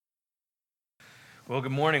Well,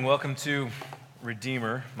 good morning. Welcome to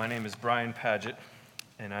Redeemer. My name is Brian Paget,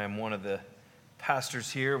 and I am one of the pastors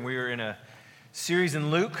here. We are in a series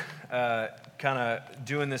in Luke, kind of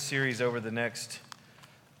doing this series over the next,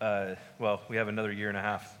 we have another year and a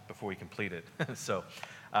half before we complete it. So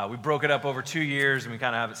we broke it up over 2 years, and we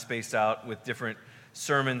kind of have it spaced out with different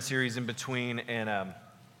sermon series in between. And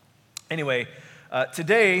anyway,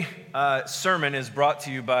 today sermon is brought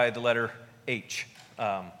to you by the letter H.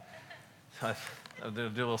 The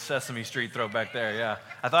little Sesame Street throwback there, yeah.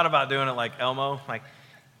 I thought about doing it like Elmo, like,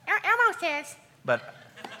 Elmo says. But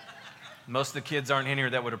most of the kids aren't in here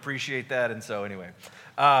that would appreciate that, and so anyway.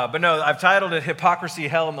 But no, I've titled it Hypocrisy,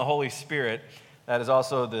 Hell, and the Holy Spirit. That is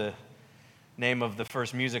also the name of the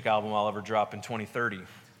first music album I'll ever drop in 2030.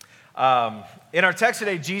 In our text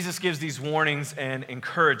today, Jesus gives these warnings and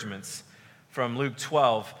encouragements from Luke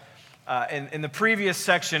 12. In the previous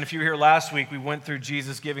section, if you were here last week, we went through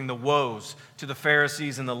Jesus giving the woes to the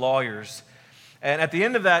Pharisees and the lawyers. And at the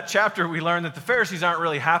end of that chapter, we learned that the Pharisees aren't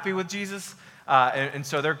really happy with Jesus, and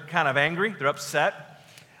so they're kind of angry, they're upset.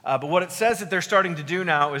 But what it says that they're starting to do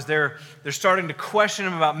now is they're starting to question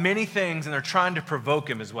him about many things, and they're trying to provoke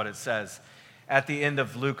him, is what it says at the end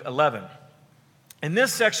of Luke 11. In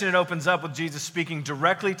this section, it opens up with Jesus speaking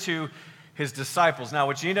directly to his disciples. Now,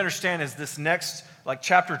 what you need to understand is this next,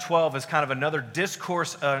 chapter 12 is kind of another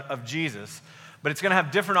discourse of Jesus, but it's going to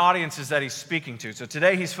have different audiences that he's speaking to. So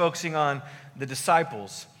today he's focusing on the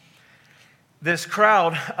disciples. This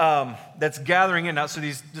crowd that's gathering in now, so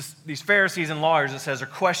these Pharisees and lawyers, it says, are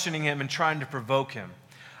questioning him and trying to provoke him.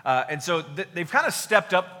 And so they've kind of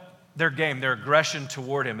stepped up their game, their aggression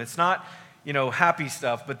toward him. It's not, happy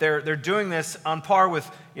stuff, but they're doing this on par with,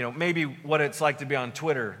 maybe what it's like to be on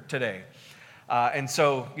Twitter today. And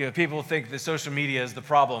so, people think that social media is the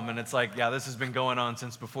problem, and it's like, yeah, this has been going on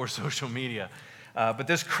since before social media. But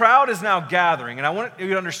this crowd is now gathering, and I want you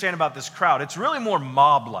to understand about this crowd. It's really more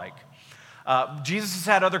mob-like. Jesus has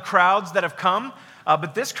had other crowds that have come,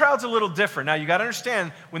 but this crowd's a little different. Now, you got to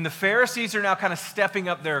understand, when the Pharisees are now kind of stepping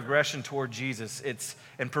up their aggression toward Jesus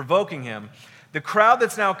and provoking him, the crowd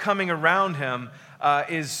that's now coming around him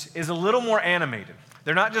is a little more animated.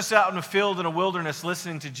 They're not just out in a field in a wilderness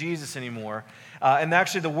listening to Jesus anymore. And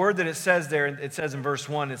actually, the word that it says there, it says in verse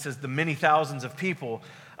 1, it says the many thousands of people.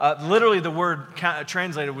 Literally, the word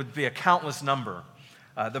translated would be a countless number.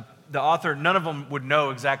 The author, none of them would know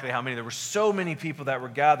exactly how many. There were so many people that were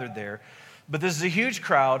gathered there. But this is a huge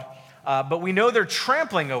crowd, but we know they're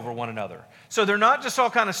trampling over one another. So they're not just all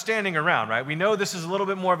kind of standing around, right? We know this is a little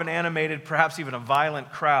bit more of an animated, perhaps even a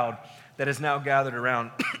violent crowd that is now gathered around.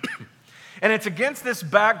 And it's against this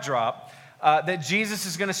backdrop that Jesus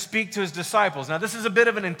is going to speak to his disciples. Now, this is a bit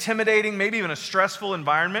of an intimidating, maybe even a stressful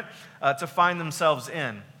environment to find themselves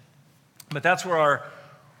in. But that's where our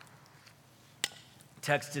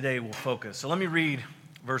text today will focus. So let me read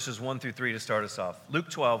verses 1 through 3 to start us off. Luke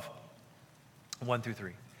 12, 1 through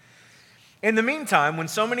 3. In the meantime, when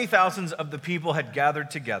so many thousands of the people had gathered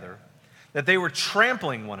together that they were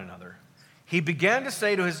trampling one another, he began to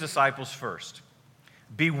say to his disciples first,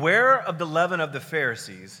 "Beware of the leaven of the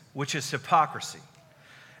Pharisees, which is hypocrisy.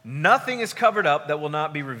 Nothing is covered up that will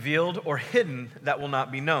not be revealed, or hidden that will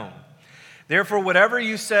not be known. Therefore, whatever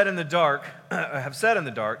you have said in the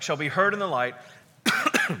dark, shall be heard in the light,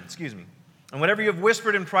 excuse me, and whatever you have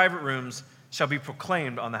whispered in private rooms shall be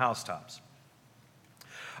proclaimed on the housetops."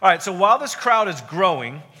 All right, so while this crowd is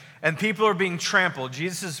growing and people are being trampled,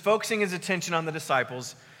 Jesus is focusing his attention on the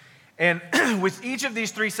disciples. And with each of these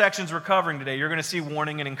 3 sections we're covering today, you're going to see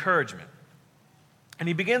warning and encouragement. And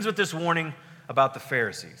he begins with this warning about the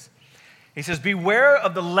Pharisees. He says, "Beware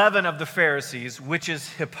of the leaven of the Pharisees, which is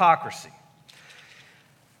hypocrisy."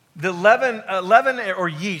 The leaven or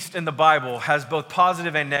yeast in the Bible has both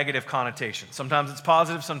positive and negative connotations. Sometimes it's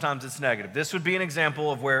positive, sometimes it's negative. This would be an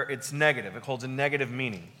example of where it's negative. It holds a negative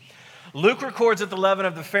meaning. Luke records that the leaven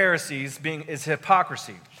of the Pharisees is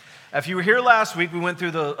hypocrisy. If you were here last week, we went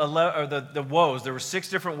through the woes. There were 6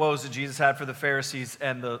 different woes that Jesus had for the Pharisees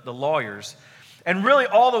and the lawyers. And really,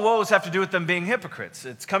 all the woes have to do with them being hypocrites.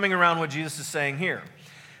 It's coming around what Jesus is saying here.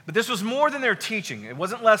 But this was more than their teaching. It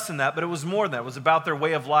wasn't less than that, but it was more than that. It was about their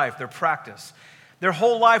way of life, their practice. Their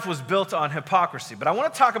whole life was built on hypocrisy. But I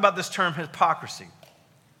want to talk about this term hypocrisy.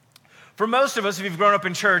 For most of us, if you've grown up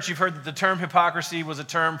in church, you've heard that the term hypocrisy was a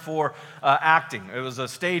term for acting. It was a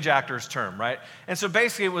stage actor's term, right? And so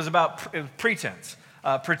basically it was about pretense,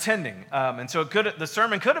 pretending. And so the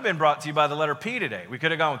sermon could have been brought to you by the letter P today. We could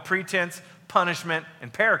have gone with pretense, punishment,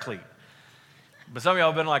 and paraclete. But some of y'all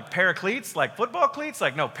have been like paracletes, like football cleats?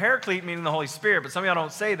 Like, no, paraclete meaning the Holy Spirit, but some of y'all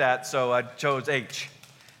don't say that, so I chose H.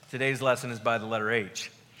 Today's lesson is by the letter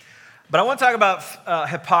H. But I want to talk about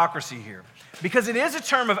hypocrisy here. Because it is a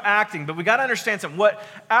term of acting, but we got to understand something. What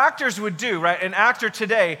actors would do, right? An actor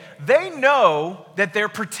today, they know that they're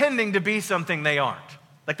pretending to be something they aren't.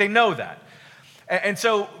 Like they know that. And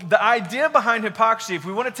so the idea behind hypocrisy, if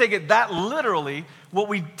we want to take it that literally, what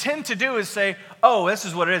we tend to do is say, oh, this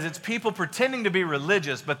is what it is. It's people pretending to be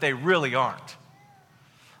religious, but they really aren't.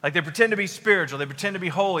 Like they pretend to be spiritual, they pretend to be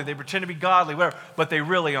holy, they pretend to be godly, whatever, but they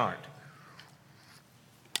really aren't.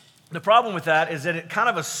 The problem with that is that it kind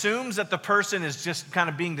of assumes that the person is just kind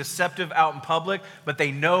of being deceptive out in public, but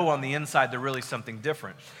they know on the inside they're really something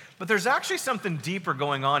different. But there's actually something deeper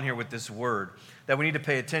going on here with this word that we need to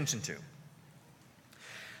pay attention to.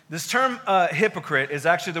 This term hypocrite is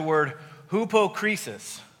actually the word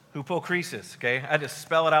hypokrisis. Hypokrisis, okay? I had to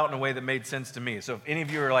spell it out in a way that made sense to me. So if any of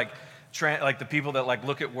you are like the people that like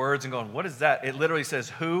look at words and going, what is that? It literally says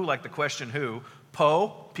who, like the question who,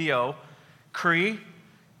 P-O, Cree,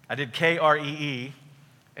 I did K-R-E-E,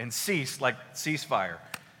 and cease, like ceasefire.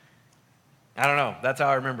 I don't know. That's how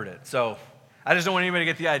I remembered it. So I just don't want anybody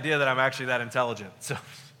to get the idea that I'm actually that intelligent. So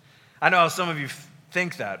I know how some of you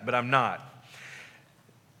think that, but I'm not.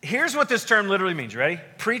 Here's what this term literally means. You ready?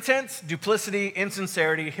 Pretense, duplicity,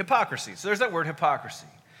 insincerity, hypocrisy. So there's that word hypocrisy.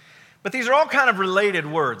 But these are all kind of related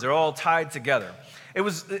words. They're all tied together. It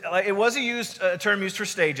was a term used for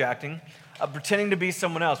stage acting. Pretending to be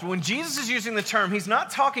someone else. But when Jesus is using the term, he's not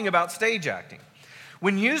talking about stage acting.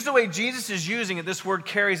 When used the way Jesus is using it, this word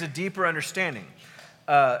carries a deeper understanding.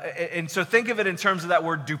 And so think of it in terms of that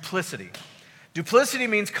word duplicity. Duplicity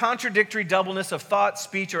means contradictory doubleness of thought,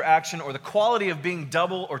 speech, or action, or the quality of being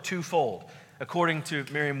double or twofold, according to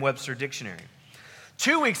Merriam-Webster Dictionary.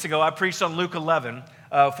 2 weeks ago, I preached on Luke 11,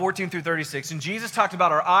 14 through 36, and Jesus talked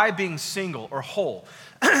about our eye being single or whole.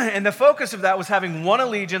 And the focus of that was having one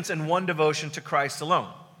allegiance and one devotion to Christ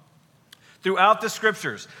alone. Throughout the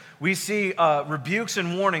scriptures, we see rebukes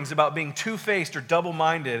and warnings about being two-faced or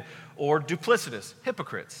double-minded or duplicitous,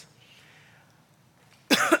 hypocrites.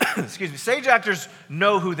 Excuse me. Stage actors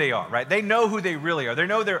know who they are, right? They know who they really are. They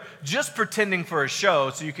know they're just pretending for a show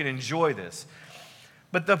so you can enjoy this.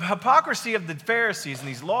 But the hypocrisy of the Pharisees and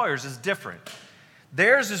these lawyers is different.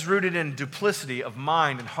 Theirs is rooted in duplicity of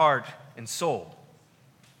mind and heart and soul.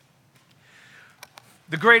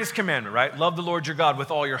 The greatest commandment, right? Love the Lord your God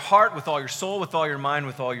with all your heart, with all your soul, with all your mind,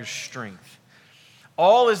 with all your strength.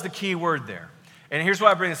 All is the key word there. And here's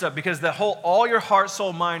why I bring this up, because the whole all your heart,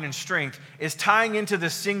 soul, mind, and strength is tying into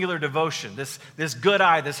this singular devotion, this good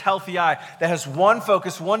eye, this healthy eye that has one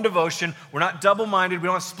focus, one devotion. We're not double-minded. We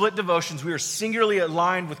don't have split devotions. We are singularly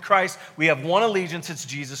aligned with Christ. We have one allegiance. It's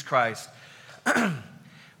Jesus Christ.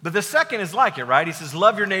 But the second is like it, right? He says,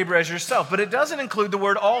 love your neighbor as yourself. But it doesn't include the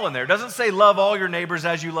word all in there. It doesn't say love all your neighbors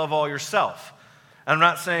as you love all yourself. I'm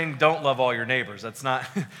not saying don't love all your neighbors. That's not,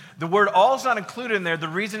 the word all is not included in there. The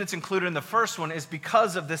reason it's included in the first one is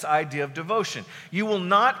because of this idea of devotion. You will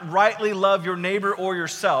not rightly love your neighbor or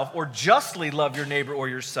yourself, or justly love your neighbor or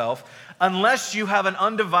yourself, unless you have an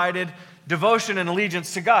undivided devotion and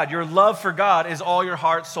allegiance to God. Your love for God is all your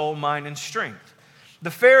heart, soul, mind, and strength.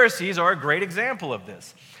 The Pharisees are a great example of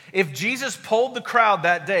this. If Jesus polled the crowd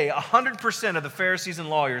that day, 100% of the Pharisees and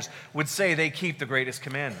lawyers would say they keep the greatest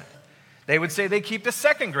commandment. They would say they keep the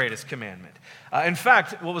second greatest commandment. In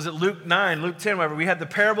fact, what was it, Luke 9, Luke 10, whatever, we had the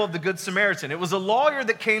parable of the Good Samaritan. It was a lawyer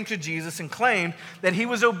that came to Jesus and claimed that he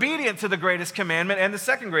was obedient to the greatest commandment and the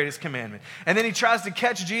second greatest commandment. And then he tries to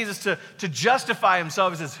catch Jesus to justify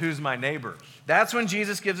himself. He says, who's my neighbor? That's when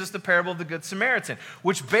Jesus gives us the parable of the Good Samaritan,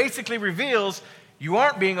 which basically reveals you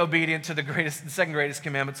aren't being obedient to the second greatest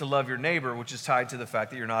commandment to love your neighbor, which is tied to the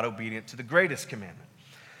fact that you're not obedient to the greatest commandment.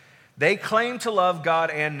 They claimed to love God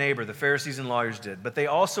and neighbor, the Pharisees and lawyers did, but they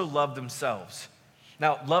also loved themselves.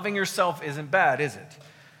 Now, loving yourself isn't bad, is it?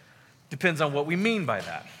 Depends on what we mean by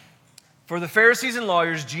that. For the Pharisees and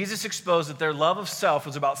lawyers, Jesus exposed that their love of self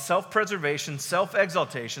was about self-preservation,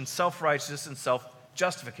 self-exaltation, self-righteousness, and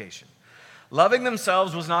self-justification. Loving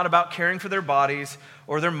themselves was not about caring for their bodies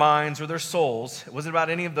or their minds or their souls. It wasn't about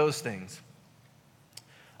any of those things.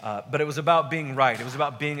 But it was about being right. It was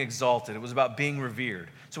about being exalted. It was about being revered.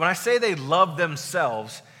 So when I say they love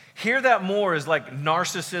themselves, hear that more as like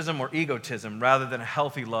narcissism or egotism rather than a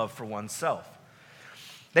healthy love for oneself.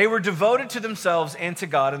 They were devoted to themselves and to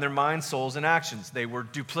God in their minds, souls, and actions. They were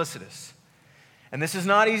duplicitous. And this is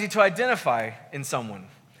not easy to identify in someone.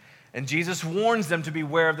 And Jesus warns them to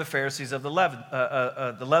beware of the Pharisees of the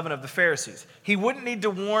leaven of the Pharisees. He wouldn't need to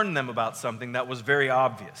warn them about something that was very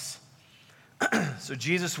obvious. So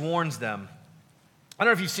Jesus warns them. I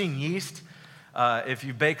don't know if you've seen yeast. If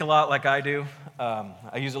you bake a lot like I do,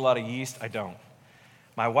 I use a lot of yeast. I don't.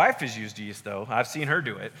 My wife has used yeast, though. I've seen her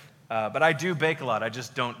do it. But I do bake a lot. I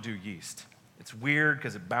just don't do yeast. It's weird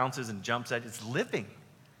because it bounces and jumps at. It's living,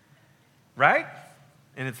 right?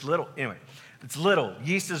 And it's little. Anyway, it's little.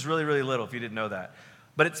 Yeast is really, really little if you didn't know that.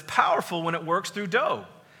 But it's powerful when it works through dough.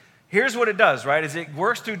 Here's what it does, right, is it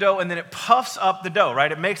works through dough and then it puffs up the dough, right?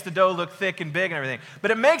 It makes the dough look thick and big and everything.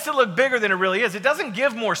 But it makes it look bigger than it really is. It doesn't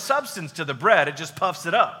give more substance to the bread. It just puffs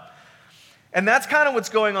it up. And that's kind of what's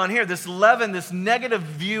going on here. This leaven, this negative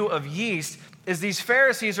view of yeast, is these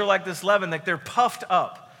Pharisees are like this leaven, like they're puffed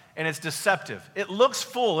up and it's deceptive. It looks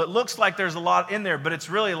full. It looks like there's a lot in there, but it's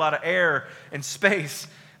really a lot of air and space.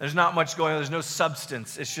 There's not much going on. There's no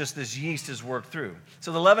substance. It's just this yeast is worked through.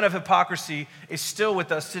 So the leaven of hypocrisy is still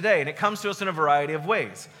with us today, and it comes to us in a variety of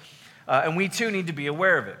ways. And we too need to be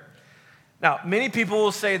aware of it. Now, many people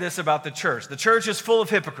will say this about the church. The church is full of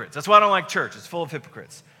hypocrites. That's why I don't like church. It's full of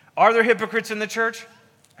hypocrites. Are there hypocrites in the church?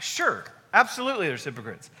 Sure, absolutely there's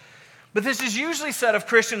hypocrites. But this is usually said of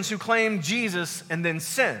Christians who claim Jesus and then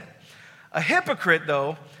sin. A hypocrite,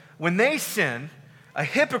 though, when they sin, a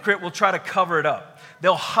hypocrite will try to cover it up.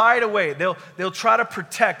 They'll hide away. They'll try to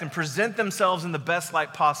protect and present themselves in the best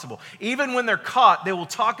light possible. Even when they're caught, they will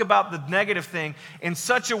talk about the negative thing in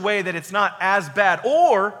such a way that it's not as bad.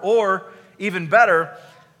 Or even better,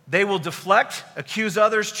 they will deflect, accuse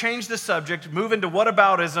others, change the subject, move into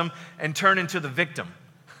whataboutism, and turn into the victim.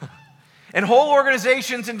 And whole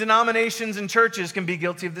organizations and denominations and churches can be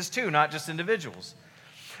guilty of this too, not just individuals.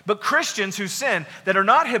 But Christians who sin that are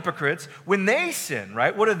not hypocrites, when they sin,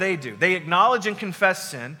 right, what do? They acknowledge and confess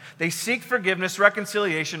sin. They seek forgiveness,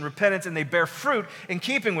 reconciliation, repentance, and they bear fruit in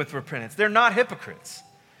keeping with repentance. They're not hypocrites.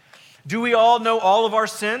 Do we all know all of our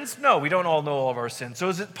sins? No, we don't all know all of our sins. So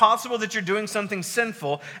is it possible that you're doing something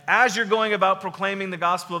sinful as you're going about proclaiming the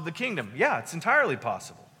gospel of the kingdom? Yeah, it's entirely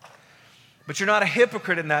possible. But you're not a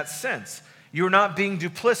hypocrite in that sense. You're not being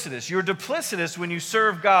duplicitous. You're duplicitous when you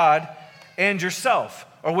serve God and yourself.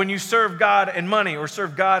 Or when you serve God and money, or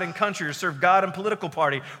serve God and country, or serve God and political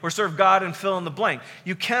party, or serve God and fill in the blank.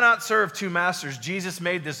 You cannot serve two masters. Jesus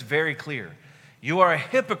made this very clear. You are a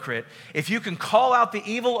hypocrite if you can call out the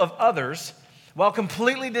evil of others while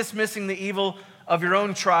completely dismissing the evil of your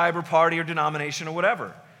own tribe or party or denomination or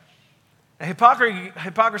whatever. Now,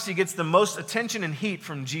 hypocrisy gets the most attention and heat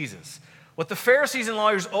from Jesus. What the Pharisees and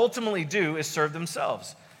lawyers ultimately do is serve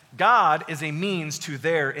themselves. God is a means to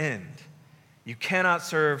their end. You cannot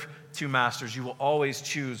serve two masters. You will always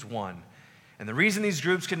choose one. And the reason these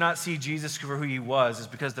groups could not see Jesus for who he was is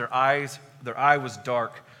because their eye was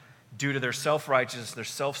dark due to their self-righteous, their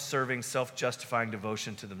self-serving, self-justifying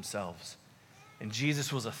devotion to themselves. And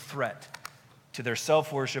Jesus was a threat to their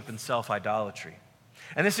self-worship and self-idolatry.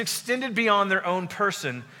 And this extended beyond their own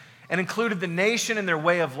person and included the nation and their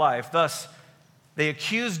way of life. Thus, they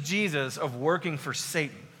accused Jesus of working for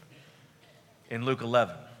Satan in Luke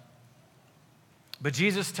 11. But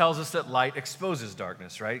Jesus tells us that light exposes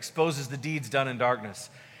darkness, right? Exposes the deeds done in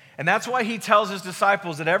darkness. And that's why he tells his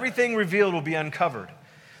disciples that everything revealed will be uncovered.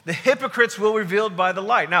 The hypocrites will be revealed by the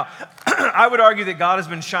light. Now, I would argue that God has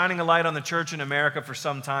been shining a light on the church in America for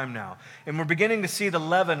some time now. And we're beginning to see the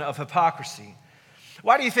leaven of hypocrisy.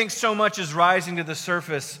 Why do you think so much is rising to the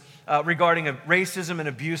surface regarding racism and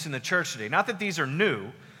abuse in the church today? Not that these are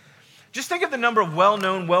new. Just think of the number of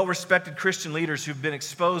well-known, well-respected Christian leaders who've been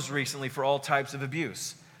exposed recently for all types of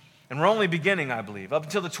abuse. And we're only beginning, I believe. Up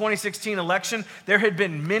until the 2016 election, there had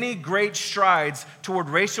been many great strides toward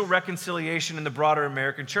racial reconciliation in the broader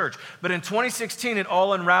American church. But in 2016, it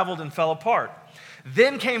all unraveled and fell apart.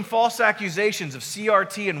 Then came false accusations of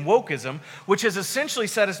CRT and wokeism, which has essentially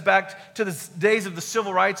set us back to the days of the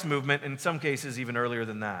civil rights movement, in some cases even earlier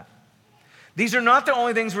than that. These are not the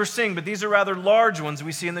only things we're seeing, but these are rather large ones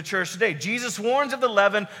we see in the church today. Jesus warns of the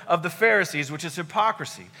leaven of the Pharisees, which is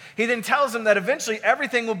hypocrisy. He then tells them that eventually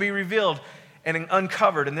everything will be revealed and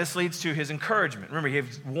uncovered, and this leads to his encouragement. Remember, he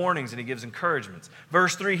gives warnings and he gives encouragements.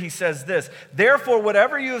 Verse 3, he says this, "Therefore,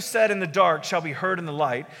 whatever you have said in the dark shall be heard in the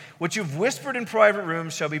light. What you've whispered in private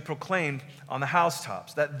rooms shall be proclaimed on the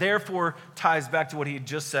housetops." That therefore ties back to what he had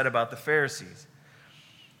just said about the Pharisees,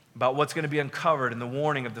 about what's going to be uncovered in the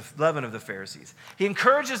warning of the leaven of the Pharisees. He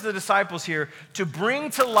encourages the disciples here to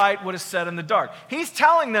bring to light what is said in the dark. He's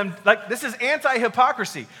telling them, like, this is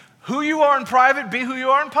anti-hypocrisy. Who you are in private, be who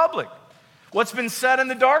you are in public. What's been said in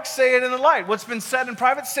the dark, say it in the light. What's been said in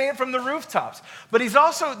private, say it from the rooftops. But he's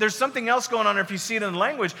also, there's something else going on if you see it in the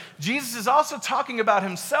language. Jesus is also talking about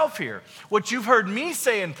himself here. What you've heard me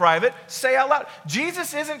say in private, say out loud.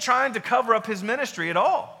 Jesus isn't trying to cover up his ministry at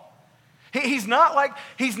all. He's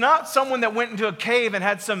not someone that went into a cave and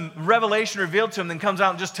had some revelation revealed to him, then comes out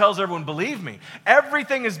and just tells everyone, believe me.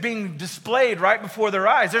 Everything is being displayed right before their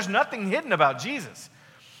eyes. There's nothing hidden about Jesus.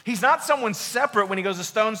 He's not someone separate when he goes a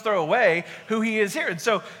stone's throw away who he is here. And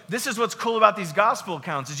so this is what's cool about these gospel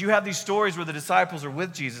accounts is you have these stories where the disciples are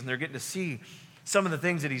with Jesus and they're getting to see some of the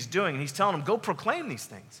things that he's doing. And he's telling them, go proclaim these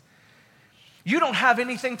things. You don't have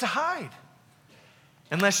anything to hide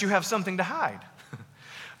unless you have something to hide.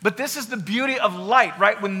 But this is the beauty of light,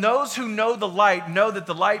 right? When those who know the light know that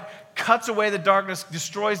the light cuts away the darkness,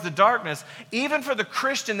 destroys the darkness, even for the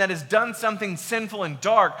Christian that has done something sinful and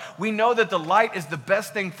dark, we know that the light is the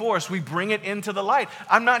best thing for us. We bring it into the light.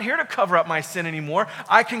 I'm not here to cover up my sin anymore.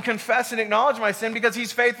 I can confess and acknowledge my sin because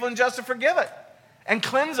he's faithful and just to forgive it and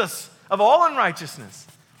cleanse us of all unrighteousness.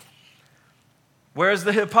 Whereas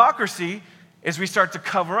the hypocrisy is we start to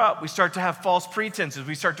cover up. We start to have false pretenses.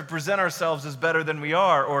 We start to present ourselves as better than we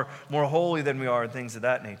are or more holy than we are and things of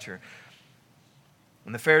that nature.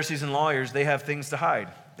 And the Pharisees and lawyers, they have things to hide.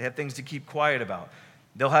 They have things to keep quiet about.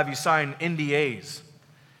 They'll have you sign NDAs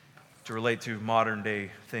to relate to modern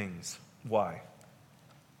day things. Why?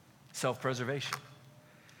 Self-preservation.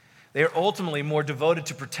 They are ultimately more devoted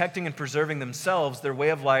to protecting and preserving themselves, their way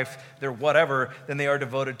of life, their whatever, than they are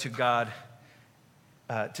devoted to God,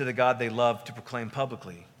 to the God they love to proclaim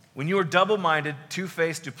publicly. When you are double-minded,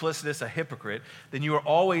 two-faced, duplicitous, a hypocrite, then you are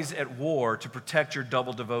always at war to protect your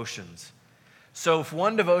double devotions. So if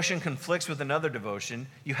one devotion conflicts with another devotion,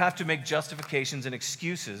 you have to make justifications and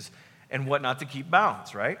excuses and whatnot to keep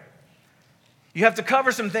balance, right? You have to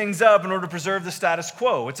cover some things up in order to preserve the status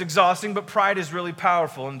quo. It's exhausting, but pride is really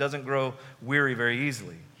powerful and doesn't grow weary very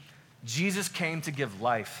easily. Jesus came to give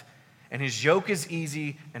life, and his yoke is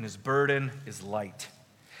easy and his burden is light.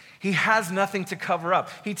 He has nothing to cover up.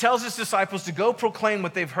 He tells his disciples to go proclaim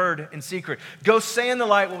what they've heard in secret. Go say in the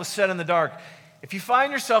light what was said in the dark. If you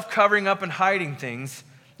find yourself covering up and hiding things,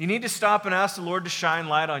 you need to stop and ask the Lord to shine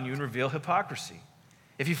light on you and reveal hypocrisy.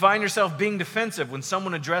 If you find yourself being defensive when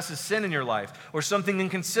someone addresses sin in your life or something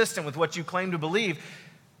inconsistent with what you claim to believe,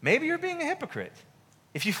 maybe you're being a hypocrite.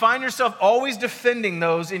 If you find yourself always defending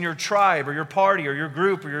those in your tribe or your party or your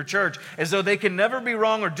group or your church as though they can never be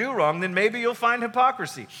wrong or do wrong, then maybe you'll find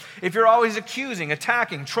hypocrisy. If you're always accusing,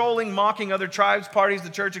 attacking, trolling, mocking other tribes, parties, the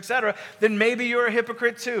church, etc., then maybe you're a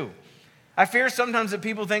hypocrite too. I fear sometimes that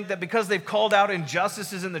people think that because they've called out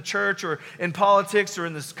injustices in the church or in politics or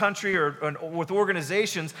in this country or with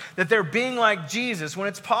organizations, that they're being like Jesus, when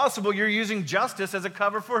it's possible you're using justice as a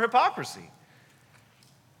cover for hypocrisy.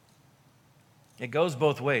 It goes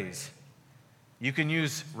both ways. You can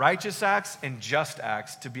use righteous acts and just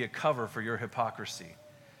acts to be a cover for your hypocrisy.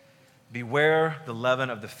 Beware the leaven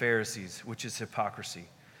of the Pharisees, which is hypocrisy.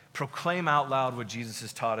 Proclaim out loud what Jesus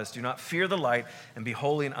has taught us. Do not fear the light and be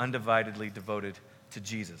wholly and undividedly devoted to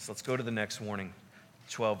Jesus. Let's go to the next warning,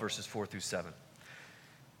 12 verses 4 through 7.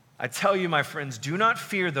 I tell you, my friends, do not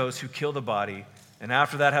fear those who kill the body and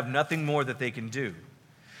after that have nothing more that they can do.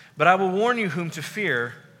 But I will warn you whom to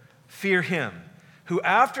fear. Fear him, who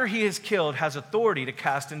after he is killed has authority to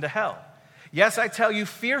cast into hell. Yes, I tell you,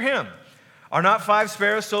 fear him. Are not 5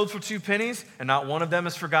 sparrows sold for 2 pennies, and not one of them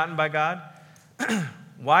is forgotten by God?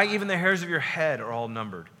 Why, even the hairs of your head are all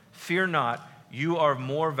numbered. Fear not, you are of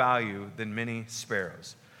more value than many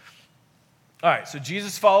sparrows. All right, so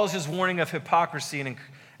Jesus follows his warning of hypocrisy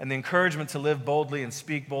and the encouragement to live boldly and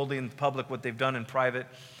speak boldly in public what they've done in private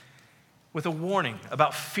with a warning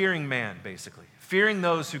about fearing man, basically. Fearing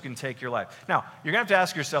those who can take your life. Now, you're going to have to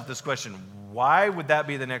ask yourself this question. Why would that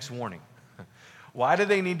be the next warning? Why do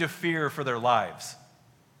they need to fear for their lives?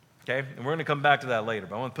 Okay, and we're going to come back to that later,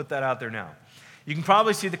 but I want to put that out there now. You can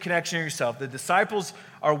probably see the connection yourself. The disciples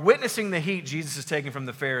are witnessing the heat Jesus is taking from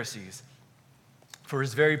the Pharisees for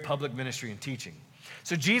his very public ministry and teaching.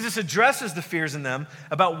 So Jesus addresses the fears in them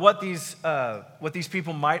about what these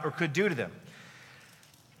people might or could do to them.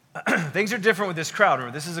 Things are different with this crowd.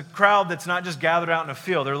 Remember, this is a crowd that's not just gathered out in a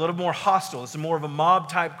field. They're a little more hostile. It's more of a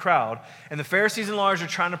mob-type crowd. And the Pharisees and lawyers are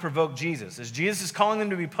trying to provoke Jesus. As Jesus is calling them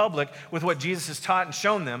to be public with what Jesus has taught and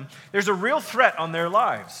shown them, there's a real threat on their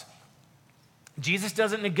lives. Jesus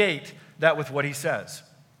doesn't negate that with what he says.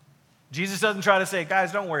 Jesus doesn't try to say,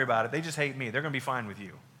 guys, don't worry about it. They just hate me. They're going to be fine with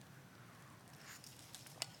you.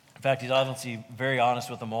 In fact, he's obviously very honest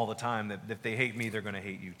with them all the time that if they hate me, they're going to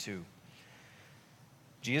hate you too.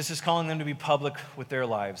 Jesus is calling them to be public with their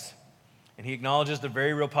lives, and he acknowledges the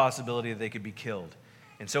very real possibility that they could be killed.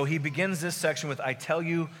 And so he begins this section with, I tell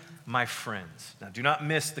you, my friends. Now, do not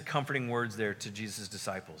miss the comforting words there to Jesus'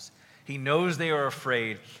 disciples. He knows they are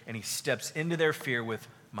afraid, and he steps into their fear with,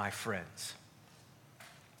 my friends.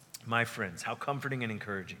 My friends. How comforting and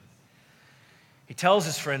encouraging. He tells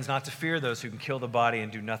his friends not to fear those who can kill the body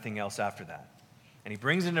and do nothing else after that. And he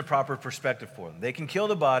brings it into proper perspective for them. They can kill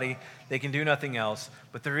the body, they can do nothing else,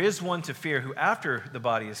 but there is one to fear who, after the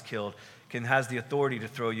body is killed, has the authority to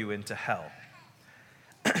throw you into hell.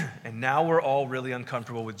 And now we're all really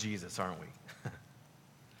uncomfortable with Jesus, aren't we?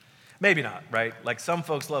 Maybe not, right? Like some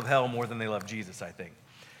folks love hell more than they love Jesus, I think.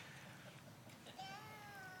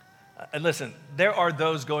 And listen, there are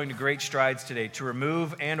those going to great strides today to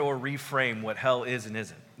remove and or reframe what hell is and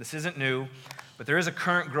isn't. This isn't new, but there is a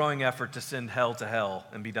current growing effort to send hell to hell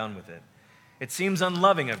and be done with it. It seems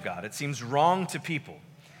unloving of God. It seems wrong to people.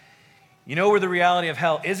 You know where the reality of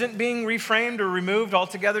hell isn't being reframed or removed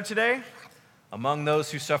altogether today? Among those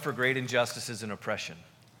who suffer great injustices and oppression.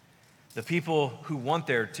 The people who want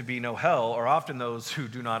there to be no hell are often those who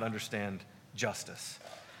do not understand justice.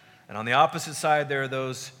 And on the opposite side, there are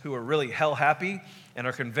those who are really hell happy and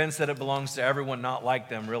are convinced that it belongs to everyone not like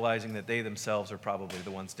them, realizing that they themselves are probably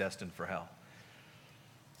the ones destined for hell.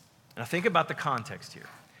 Now think about the context here.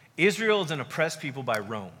 Israel is an oppressed people by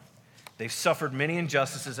Rome. They've suffered many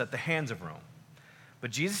injustices at the hands of Rome.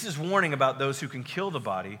 But Jesus is warning about those who can kill the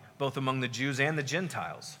body, both among the Jews and the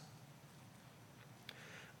Gentiles.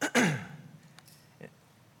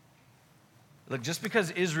 Look, just because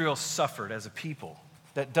Israel suffered as a people,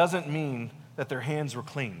 that doesn't mean that their hands were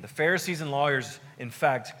clean. The Pharisees and lawyers, in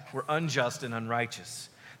fact, were unjust and unrighteous.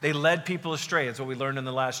 They led people astray. That's what we learned in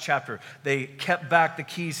the last chapter. They kept back the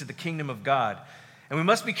keys to the kingdom of God. And we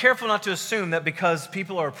must be careful not to assume that because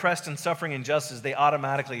people are oppressed and suffering injustice, they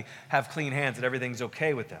automatically have clean hands, that everything's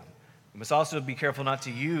okay with them. We must also be careful not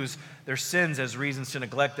to use their sins as reasons to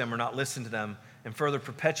neglect them or not listen to them and further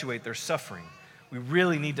perpetuate their suffering. We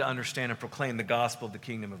really need to understand and proclaim the gospel of the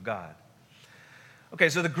kingdom of God. Okay,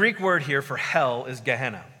 so the Greek word here for hell is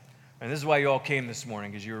Gehenna. And this is why you all came this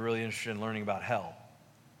morning, because you were really interested in learning about hell.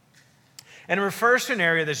 And it refers to an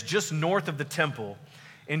area that's just north of the temple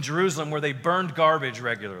in Jerusalem where they burned garbage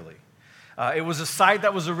regularly. It was a site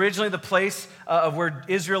that was originally the place of where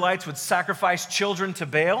Israelites would sacrifice children to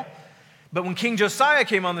Baal. But when King Josiah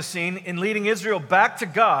came on the scene in leading Israel back to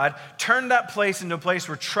God, turned that place into a place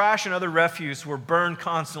where trash and other refuse were burned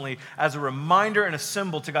constantly as a reminder and a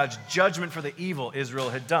symbol to God's judgment for the evil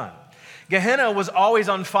Israel had done. Gehenna was always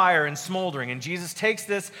on fire and smoldering, and Jesus takes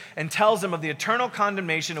this and tells them of the eternal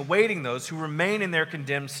condemnation awaiting those who remain in their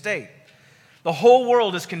condemned state. The whole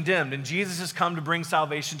world is condemned, and Jesus has come to bring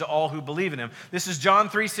salvation to all who believe in him. This is John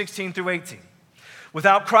 3:16 through 18.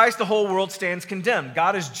 Without Christ, the whole world stands condemned.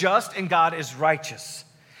 God is just and God is righteous.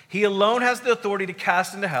 He alone has the authority to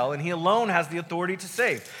cast into hell, and he alone has the authority to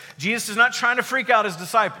save. Jesus is not trying to freak out his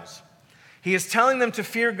disciples. He is telling them to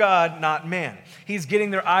fear God, not man. He's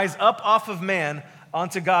getting their eyes up off of man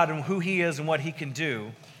onto God and who he is and what he can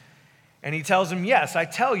do. And he tells them, yes, I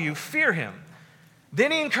tell you, fear him.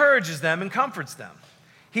 Then he encourages them and comforts them.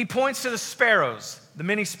 He points to the sparrows, the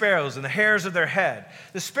many sparrows, and the hairs of their head.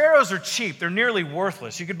 The sparrows are cheap. They're nearly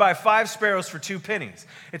worthless. You could buy 5 sparrows for 2 pennies.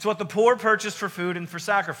 It's what the poor purchase for food and for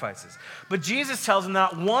sacrifices. But Jesus tells them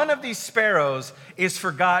not one of these sparrows is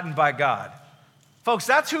forgotten by God. Folks,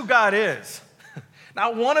 that's who God is.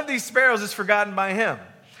 Not one of these sparrows is forgotten by him.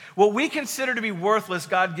 What we consider to be worthless,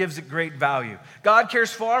 God gives it great value. God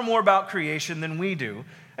cares far more about creation than we do.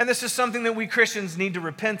 And this is something that we Christians need to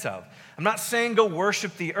repent of. I'm not saying go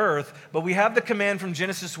worship the earth, but we have the command from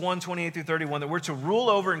Genesis 1:28 through 31 that we're to rule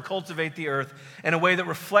over and cultivate the earth in a way that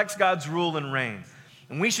reflects God's rule and reign.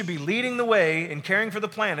 And we should be leading the way in caring for the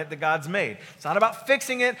planet that God's made. It's not about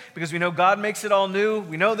fixing it because we know God makes it all new.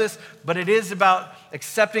 We know this, but it is about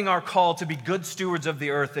accepting our call to be good stewards of the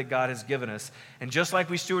earth that God has given us. And just like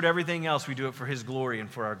we steward everything else, we do it for his glory and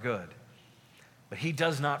for our good. But he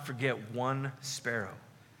does not forget one sparrow.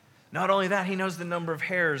 Not only that, he knows the number of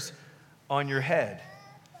hairs on your head.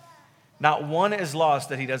 Not one is lost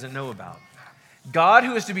that he doesn't know about. God,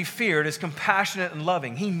 who is to be feared, is compassionate and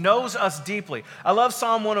loving. He knows us deeply. I love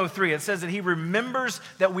Psalm 103. It says that he remembers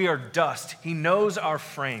that we are dust. He knows our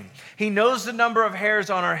frame. He knows the number of hairs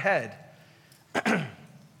on our head.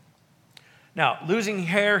 Now, losing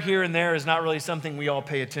hair here and there is not really something we all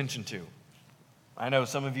pay attention to. I know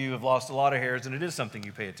some of you have lost a lot of hairs, and it is something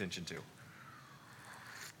you pay attention to.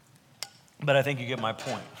 But I think you get my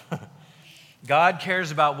point. God cares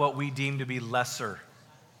about what we deem to be lesser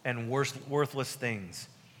and worthless things.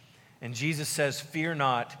 And Jesus says, fear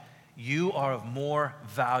not, you are of more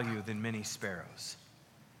value than many sparrows.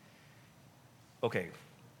 Okay,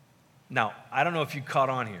 now, I don't know if you caught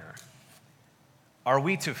on here. Are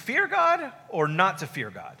we to fear God or not to fear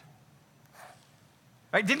God?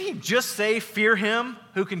 Right? Didn't he just say, fear him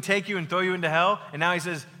who can take you and throw you into hell? And now he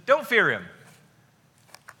says, don't fear him.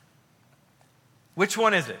 Which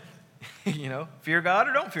one is it? Fear God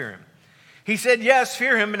or don't fear him? He said, yes,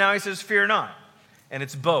 fear him, but now he says, fear not. And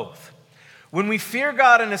it's both. When we fear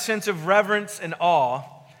God in a sense of reverence and awe,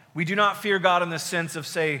 we do not fear God in the sense of,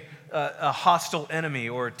 say, a hostile enemy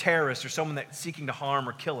or a terrorist or someone that's seeking to harm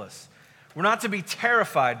or kill us. We're not to be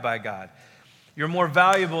terrified by God. You're more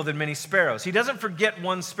valuable than many sparrows. He doesn't forget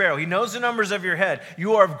one sparrow. He knows the numbers of your head.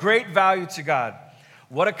 You are of great value to God.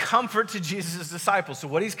 What a comfort to Jesus' disciples. So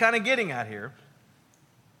what he's kind of getting at here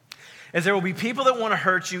is there will be people that want to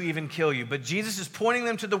hurt you, even kill you, but Jesus is pointing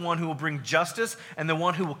them to the one who will bring justice and the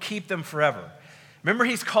one who will keep them forever. Remember,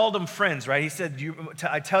 he's called them friends, right? He said,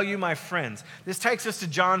 I tell you, my friends. This takes us to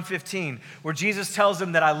John 15, where Jesus tells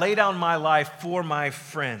them that I lay down my life for my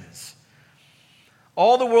friends.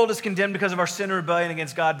 All the world is condemned because of our sin and rebellion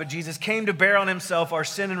against God, but Jesus came to bear on himself our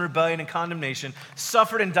sin and rebellion and condemnation,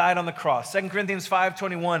 suffered and died on the cross. 2 Corinthians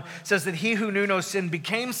 5:21 says that he who knew no sin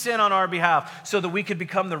became sin on our behalf so that we could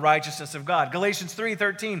become the righteousness of God. Galatians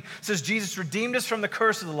 3:13 says Jesus redeemed us from the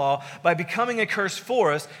curse of the law by becoming a curse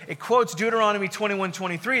for us. It quotes Deuteronomy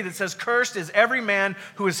 21:23 that says, cursed is every man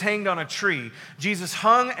who is hanged on a tree. Jesus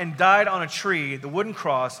hung and died on a tree, the wooden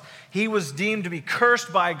cross. He was deemed to be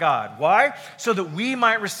cursed by God. Why? So that we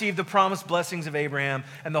might receive the promised blessings of Abraham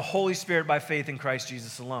and the Holy Spirit by faith in Christ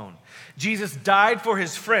Jesus alone. Jesus died for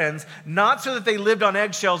his friends, not so that they lived on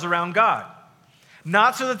eggshells around God,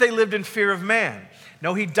 not so that they lived in fear of man.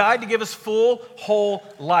 No, he died to give us full, whole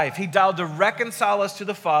life. He died to reconcile us to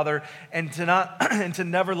the Father and to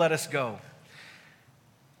never let us go.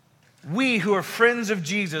 We who are friends of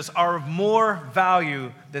Jesus are of more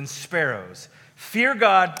value than sparrows. Fear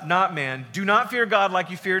God, not man. Do not fear God like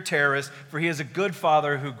you fear terrorists, for he is a good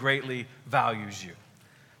father who greatly values you.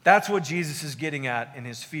 That's what Jesus is getting at in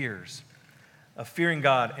his fears of fearing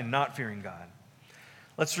God and not fearing God.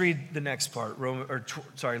 Let's read the next part, Luke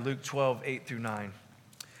 12:8-9.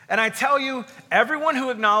 And I tell you, everyone who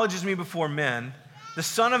acknowledges me before men, the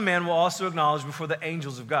Son of Man will also acknowledge before the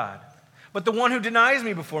angels of God. But the one who denies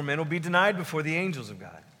me before men will be denied before the angels of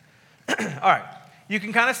God. All right. You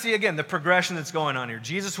can kind of see, again, the progression that's going on here.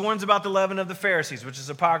 Jesus warns about the leaven of the Pharisees, which is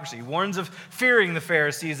hypocrisy. He warns of fearing the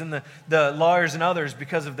Pharisees and the lawyers and others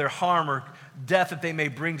because of their harm or death that they may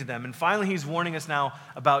bring to them. And finally, he's warning us now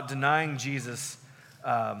about denying Jesus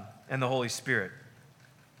and the Holy Spirit,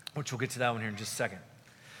 which we'll get to that one here in just a second.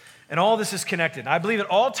 And all this is connected. I believe it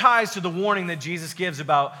all ties to the warning that Jesus gives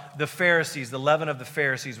about the Pharisees, the leaven of the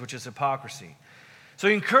Pharisees, which is hypocrisy. So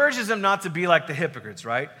he encourages them not to be like the hypocrites,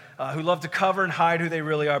 right? Who love to cover and hide who they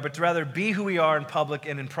really are, but to rather be who we are in public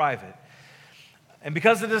and in private. And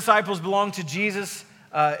because the disciples belong to Jesus,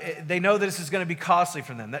 they know that this is going to be costly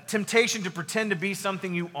for them. That temptation to pretend to be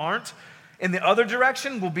something you aren't in the other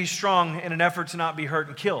direction will be strong in an effort to not be hurt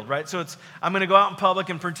and killed, right? So I'm going to go out in public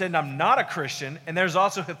and pretend I'm not a Christian, and there's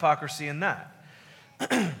also hypocrisy in that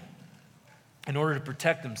in order to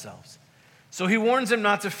protect themselves. So he warns them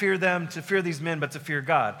not to fear these men, but to fear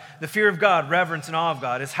God. The fear of God, reverence and awe of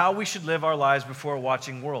God, is how we should live our lives before a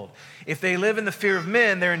watching world. If they live in the fear of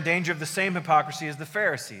men, they're in danger of the same hypocrisy as the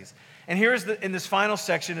Pharisees. And in this final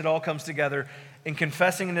section, it all comes together in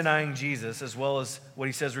confessing and denying Jesus, as well as what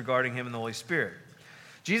he says regarding him and the Holy Spirit.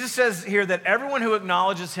 Jesus says here that everyone who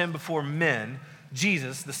acknowledges him before men,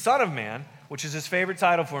 Jesus, the Son of Man, which is his favorite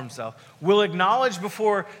title for himself, will acknowledge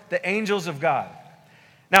before the angels of God.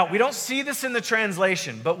 Now, we don't see this in the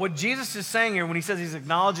translation, but what Jesus is saying here when he says he's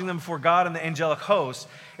acknowledging them before God and the angelic host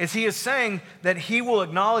is he is saying that he will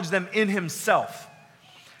acknowledge them in himself.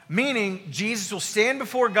 Meaning, Jesus will stand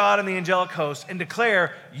before God and the angelic host and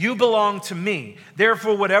declare, you belong to me.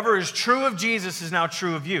 Therefore, whatever is true of Jesus is now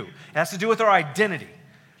true of you. It has to do with our identity,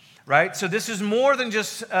 right? So this is more than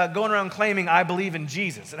just going around claiming I believe in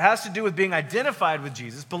Jesus. It has to do with being identified with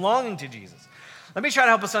Jesus, belonging to Jesus. Let me try to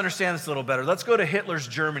help us understand this a little better. Let's go to Hitler's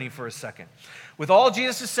Germany for a second. With all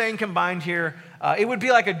Jesus is saying combined here, it would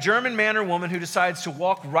be like a German man or woman who decides to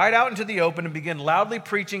walk right out into the open and begin loudly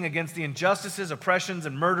preaching against the injustices, oppressions,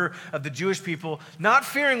 and murder of the Jewish people, not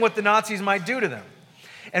fearing what the Nazis might do to them.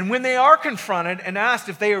 And when they are confronted and asked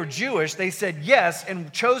if they are Jewish, they said yes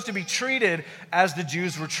and chose to be treated as the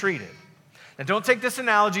Jews were treated. Now, don't take this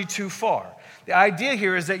analogy too far. The idea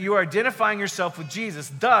here is that you are identifying yourself with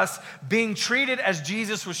Jesus, thus being treated as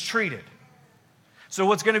Jesus was treated. So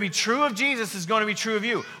what's going to be true of Jesus is going to be true of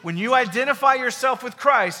you. When you identify yourself with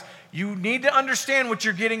Christ, you need to understand what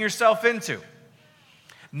you're getting yourself into.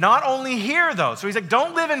 Not only here, though. So he's like,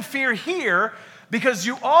 don't live in fear here, because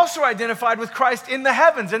you also identified with Christ in the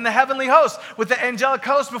heavens, in the heavenly host, with the angelic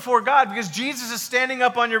host before God, because Jesus is standing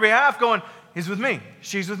up on your behalf going, he's with me,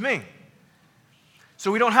 she's with me.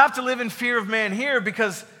 So we don't have to live in fear of man here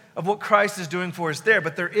because of what Christ is doing for us there,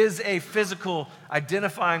 but there is a physical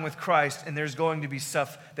identifying with Christ, and there's going to be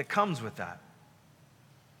stuff that comes with that.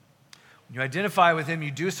 When you identify with him,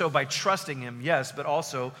 you do so by trusting him, yes, but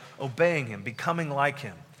also obeying him, becoming like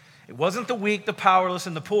him. It wasn't the weak, the powerless,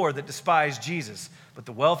 and the poor that despised Jesus, but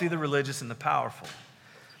the wealthy, the religious, and the powerful.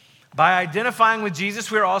 By identifying with Jesus,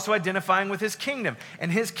 we are also identifying with his kingdom. And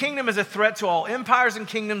his kingdom is a threat to all empires and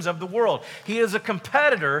kingdoms of the world. He is a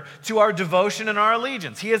competitor to our devotion and our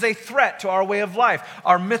allegiance. He is a threat to our way of life,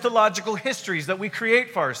 our mythological histories that we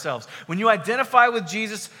create for ourselves. When you identify with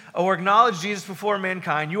Jesus or acknowledge Jesus before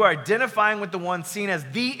mankind, you are identifying with the one seen as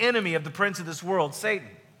the enemy of the prince of this world, Satan.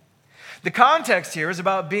 The context here is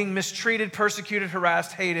about being mistreated, persecuted,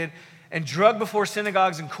 harassed, hated, and drugged before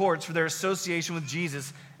synagogues and courts for their association with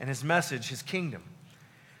Jesus and his message, his kingdom.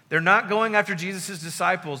 They're not going after Jesus'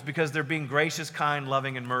 disciples because they're being gracious, kind,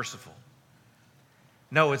 loving, and merciful.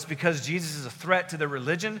 No, it's because Jesus is a threat to their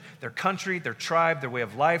religion, their country, their tribe, their way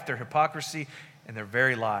of life, their hypocrisy, and their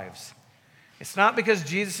very lives. It's not because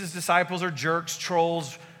Jesus' disciples are jerks,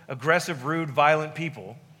 trolls, aggressive, rude, violent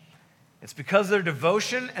people. It's because of their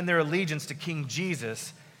devotion and their allegiance to King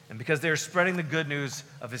Jesus, and because they are spreading the good news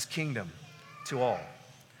of his kingdom to all.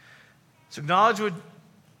 So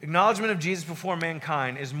acknowledgement of Jesus before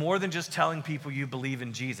mankind is more than just telling people you believe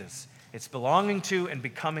in Jesus. It's belonging to and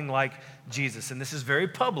becoming like Jesus. And this is very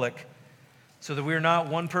public, so that we are not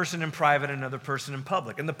one person in private and another person in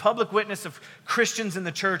public. And the public witness of Christians in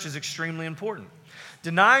the church is extremely important.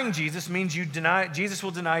 Denying Jesus means Jesus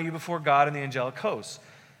will deny you before God and the angelic hosts.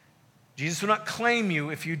 Jesus will not claim you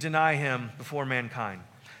if you deny him before mankind.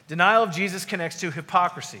 Denial of Jesus connects to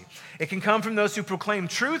hypocrisy. It can come from those who proclaim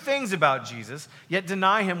true things about Jesus, yet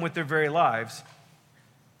deny him with their very lives.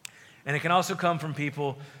 And it can also come from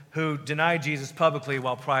people who deny Jesus publicly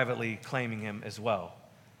while privately claiming him as well.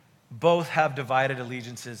 Both have divided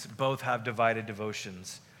allegiances, both have divided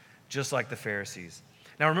devotions, just like the Pharisees.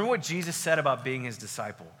 Now remember what Jesus said about being his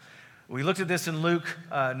disciple. We looked at this in Luke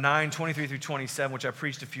 9, 23 through 27, which I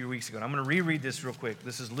preached a few weeks ago. And I'm going to reread this real quick.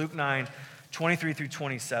 This is Luke 9, 23 through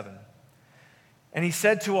 27. And he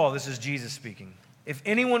said to all, this is Jesus speaking, "If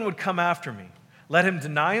anyone would come after me, let him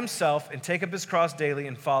deny himself and take up his cross daily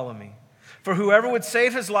and follow me. For whoever would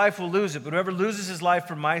save his life will lose it, but whoever loses his life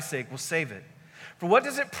for my sake will save it. For what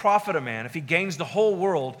does it profit a man if he gains the whole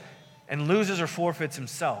world and loses or forfeits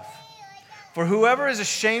himself? For whoever is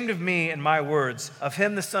ashamed of me and my words, of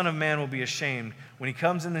him the Son of Man will be ashamed when he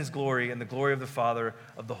comes in his glory and the glory of the Father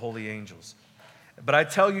of the holy angels. But I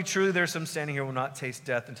tell you truly, there are some standing here who will not taste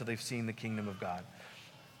death until they've seen the kingdom of God."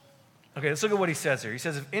 Okay, let's look at what he says here. He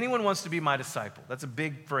says, if anyone wants to be my disciple, that's a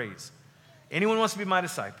big phrase. Anyone wants to be my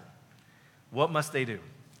disciple, what must they do?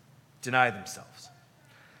 Deny themselves.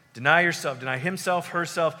 Deny yourself, deny himself,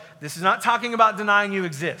 herself. This is not talking about denying you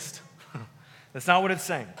exist. That's not what it's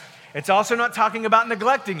saying. It's also not talking about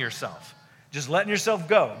neglecting yourself, just letting yourself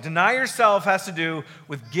go. Deny yourself has to do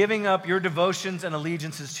with giving up your devotions and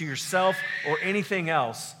allegiances to yourself or anything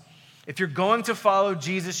else. If you're going to follow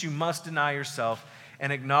Jesus, you must deny yourself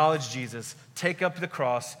and acknowledge Jesus, take up the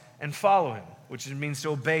cross and follow him, which means to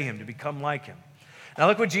obey him, to become like him. Now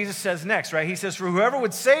look what Jesus says next, right? He says, for whoever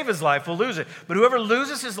would save his life will lose it, but whoever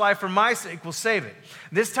loses his life for my sake will save it.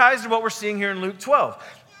 This ties to what we're seeing here in Luke 12.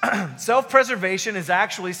 Self-preservation is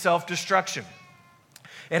actually self-destruction.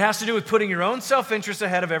 It has to do with putting your own self-interest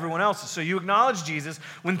ahead of everyone else's. So you acknowledge Jesus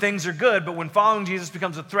when things are good, but when following Jesus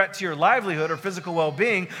becomes a threat to your livelihood or physical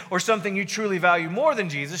well-being or something you truly value more than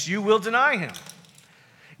Jesus, you will deny him.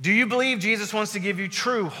 Do you believe Jesus wants to give you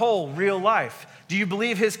true, whole, real life? Do you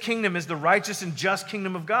believe his kingdom is the righteous and just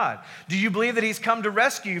kingdom of God? Do you believe that he's come to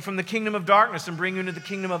rescue you from the kingdom of darkness and bring you into the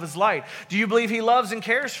kingdom of his light? Do you believe he loves and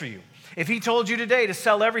cares for you? If he told you today to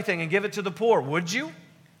sell everything and give it to the poor, would you?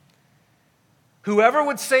 Whoever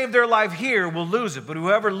would save their life here will lose it, but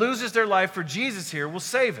whoever loses their life for Jesus here will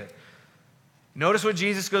save it. Notice what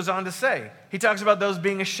Jesus goes on to say. He talks about those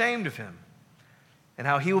being ashamed of him and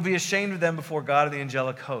how he will be ashamed of them before God and the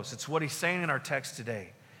angelic hosts. It's what he's saying in our text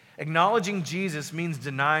today. Acknowledging Jesus means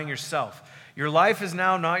denying yourself. Your life is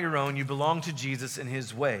now not your own. You belong to Jesus in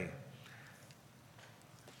his way.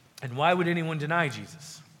 And why would anyone deny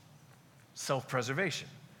Jesus? Self-preservation.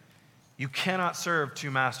 You cannot serve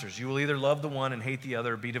two masters. You will either love the one and hate the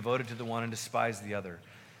other, or be devoted to the one and despise the other.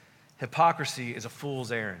 Hypocrisy is a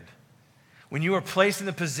fool's errand. When you are placed in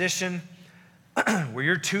the position where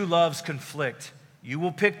your two loves conflict, you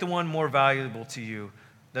will pick the one more valuable to you,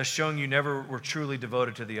 thus showing you never were truly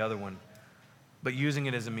devoted to the other one, but using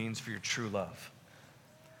it as a means for your true love.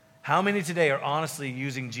 How many today are honestly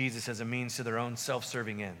using Jesus as a means to their own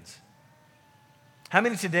self-serving ends? How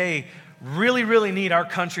many today really, really need our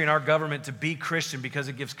country and our government to be Christian because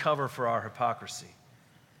it gives cover for our hypocrisy?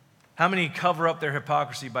 How many cover up their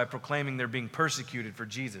hypocrisy by proclaiming they're being persecuted for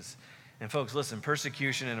Jesus? And folks, listen,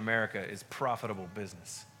 persecution in America is profitable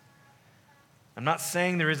business. I'm not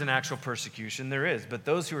saying there isn't actual persecution, there is, but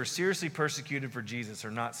those who are seriously persecuted for Jesus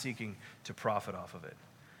are not seeking to profit off of it.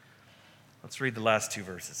 Let's read the last 2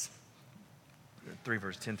 verses. 3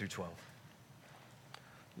 verses, 10 through 12.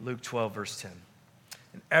 Luke 12, verse 10.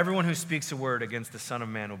 And everyone who speaks a word against the Son of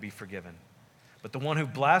Man will be forgiven, but the one who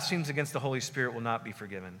blasphemes against the Holy Spirit will not be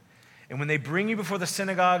forgiven. And when they bring you before the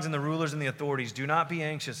synagogues and the rulers and the authorities, do not be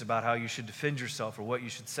anxious about how you should defend yourself or what you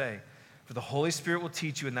should say, for the Holy Spirit will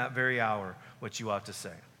teach you in that very hour what you ought to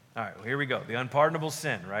say. All right, well, here we go. The unpardonable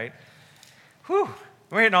sin, right? Whew.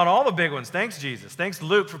 We're hitting on all the big ones. Thanks, Jesus. Thanks,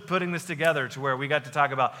 Luke, for putting this together to where we got to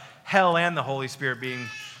talk about hell and the Holy Spirit being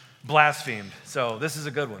blasphemed. So this is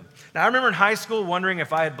a good one. Now, I remember in high school wondering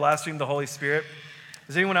if I had blasphemed the Holy Spirit.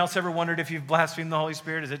 Has anyone else ever wondered if you've blasphemed the Holy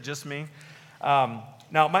Spirit? Is it just me?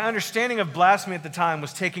 Now, my understanding of blasphemy at the time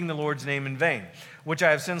was taking the Lord's name in vain, which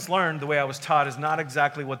I have since learned the way I was taught is not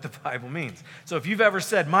exactly what the Bible means. So if you've ever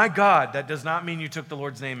said, my God, that does not mean you took the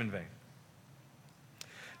Lord's name in vain.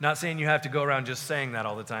 Not saying you have to go around just saying that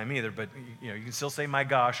all the time either, but you can still say my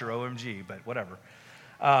gosh or OMG, but whatever.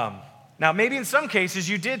 Now, maybe in some cases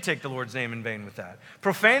you did take the Lord's name in vain with that.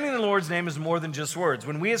 Profaning the Lord's name is more than just words.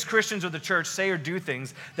 When we as Christians or the church say or do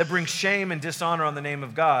things that bring shame and dishonor on the name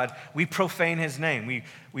of God, we profane his name.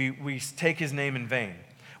 We take his name in vain.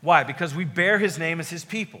 Why? Because we bear his name as his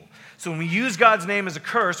people. So when we use God's name as a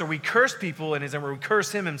curse, or we curse people in his name, or we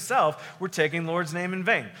curse him himself, we're taking the Lord's name in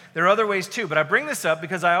vain. There are other ways too, but I bring this up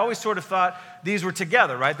because I always sort of thought these were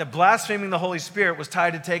together, right? That blaspheming the Holy Spirit was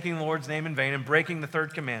tied to taking the Lord's name in vain and breaking the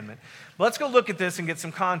third commandment. But let's go look at this and get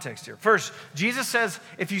some context here. First, Jesus says,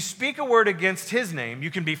 if you speak a word against his name, you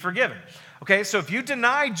can be forgiven. Okay, so if you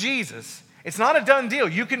deny Jesus, it's not a done deal.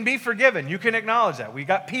 You can be forgiven. You can acknowledge that. We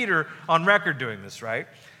got Peter on record doing this, right?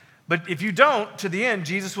 But if you don't, to the end,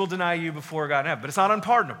 Jesus will deny you before God in heaven. But it's not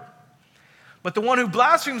unpardonable. But the one who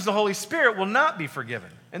blasphemes the Holy Spirit will not be forgiven.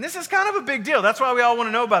 And this is kind of a big deal. That's why we all want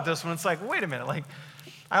to know about this one. It's like, wait a minute,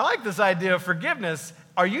 I like this idea of forgiveness.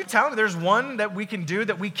 Are you telling me there's one that we can do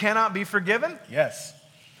that we cannot be forgiven? Yes.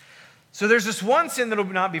 So there's this one sin that will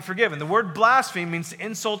not be forgiven. The word blaspheme means to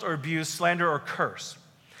insult or abuse, slander or curse.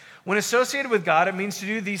 When associated with God, it means to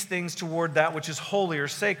do these things toward that which is holy or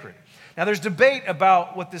sacred. Now, there's debate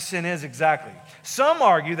about what this sin is exactly. Some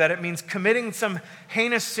argue that it means committing some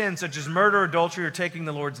heinous sin, such as murder, adultery, or taking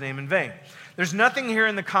the Lord's name in vain. There's nothing here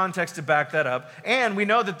in the context to back that up, and we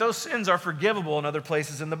know that those sins are forgivable in other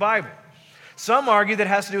places in the Bible. Some argue that it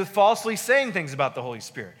has to do with falsely saying things about the Holy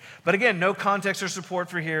Spirit. But again, no context or support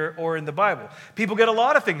for here or in the Bible. People get a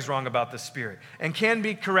lot of things wrong about the Spirit and can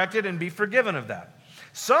be corrected and be forgiven of that.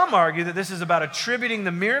 Some argue that this is about attributing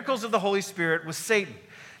the miracles of the Holy Spirit with Satan.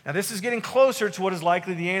 Now, this is getting closer to what is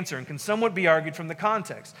likely the answer and can somewhat be argued from the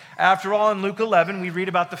context. After all, in Luke 11, we read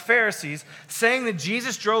about the Pharisees saying that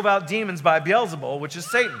Jesus drove out demons by Beelzebul, which is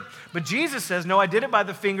Satan. But Jesus says, no, I did it by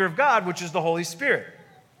the finger of God, which is the Holy Spirit.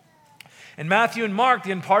 In Matthew and Mark,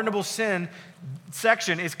 the unpardonable sin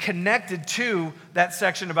section is connected to that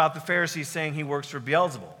section about the Pharisees saying he works for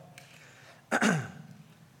Beelzebul.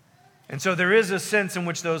 And so there is a sense in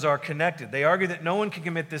which those are connected. They argue that no one can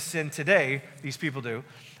commit this sin today, these people do,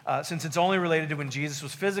 since it's only related to when Jesus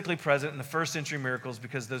was physically present in the first century miracles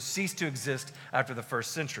because those ceased to exist after the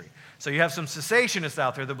first century. So you have some cessationists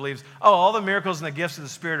out there that believes, all the miracles and the gifts of the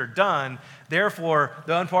Spirit are done, therefore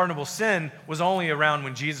the unpardonable sin was only around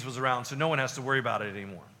when Jesus was around, so no one has to worry about it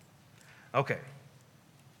anymore. Okay.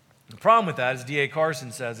 The problem with that, as D.A.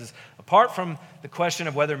 Carson says, is apart from the question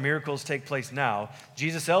of whether miracles take place now,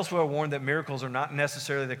 Jesus elsewhere warned that miracles are not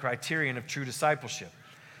necessarily the criterion of true discipleship.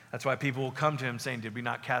 That's why people will come to him saying, did we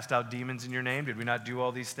not cast out demons in your name? Did we not do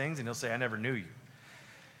all these things? And he'll say, I never knew you.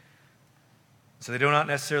 So they do not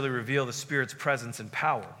necessarily reveal the Spirit's presence and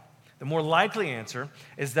power. The more likely answer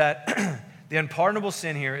is that the unpardonable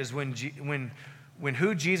sin here is when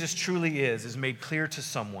who Jesus truly is made clear to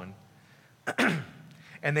someone.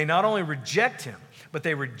 And they not only reject him, but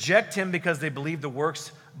they reject him because they believe the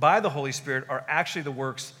works by the Holy Spirit are actually the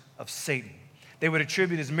works of Satan. They would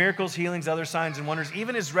attribute his miracles, healings, other signs and wonders,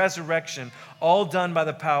 even his resurrection, all done by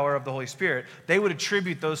the power of the Holy Spirit. They would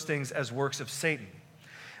attribute those things as works of Satan.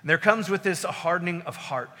 And there comes with this a hardening of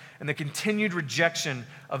heart and the continued rejection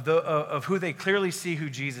of who they clearly see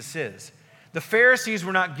who Jesus is. The Pharisees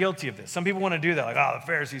were not guilty of this. Some people want to do that, like, the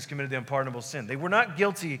Pharisees committed the unpardonable sin. They were not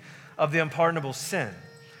guilty of the unpardonable sin.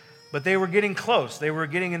 But they were getting close. They were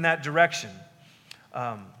getting in that direction.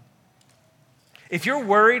 If you're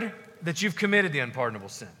worried that you've committed the unpardonable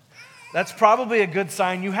sin. That's probably a good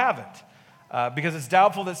sign you haven't, because it's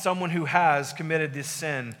doubtful that someone who has committed this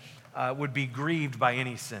sin would be grieved by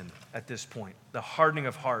any sin at this point. The hardening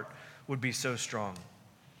of heart would be so strong.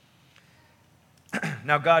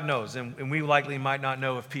 Now, God knows, and we likely might not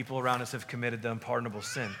know if people around us have committed the unpardonable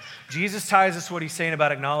sin. Jesus ties us to what he's saying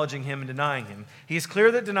about acknowledging him and denying him. He is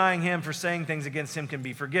clear that denying him for saying things against him can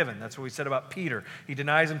be forgiven. That's what we said about Peter. He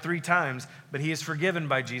denies him 3 times, but he is forgiven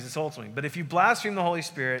by Jesus ultimately. But if you blaspheme the Holy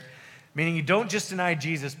Spirit, meaning you don't just deny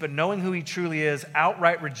Jesus, but knowing who he truly is,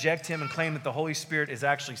 outright reject him and claim that the Holy Spirit is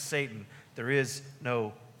actually Satan, there is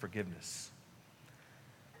no forgiveness.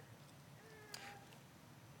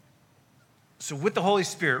 So with the Holy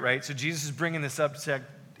Spirit, right? So Jesus is bringing this up.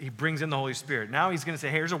 He brings in the Holy Spirit. Now he's going to say,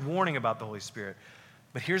 hey, here's a warning about the Holy Spirit.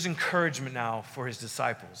 But here's encouragement now for his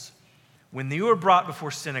disciples. When you are brought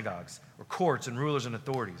before synagogues or courts and rulers and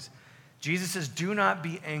authorities, Jesus says, do not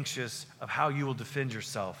be anxious of how you will defend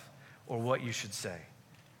yourself or what you should say.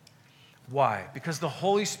 Why? Because the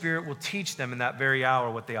Holy Spirit will teach them in that very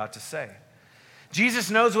hour what they ought to say.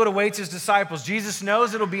 Jesus knows what awaits his disciples. Jesus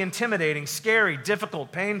knows it'll be intimidating, scary,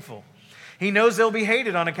 difficult, painful. He knows they'll be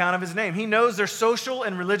hated on account of his name. He knows their social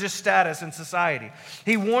and religious status in society.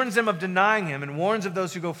 He warns them of denying him and warns of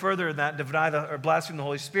those who go further in that, deny or blaspheme the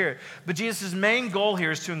Holy Spirit. But Jesus' main goal here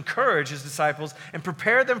is to encourage his disciples and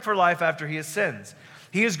prepare them for life after he ascends.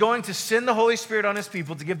 He is going to send the Holy Spirit on his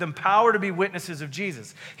people to give them power to be witnesses of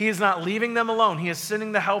Jesus. He is not leaving them alone. He is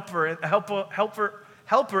sending the helper and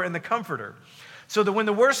the comforter. So that when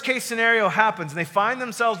the worst case scenario happens and they find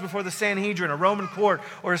themselves before the Sanhedrin, a Roman court,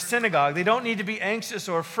 or a synagogue, they don't need to be anxious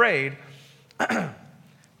or afraid,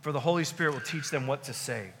 for the Holy Spirit will teach them what to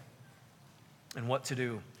say and what to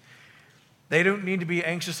do. They don't need to be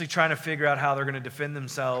anxiously trying to figure out how they're going to defend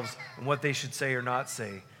themselves and what they should say or not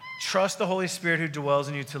say. Trust the Holy Spirit who dwells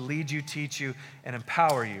in you to lead you, teach you, and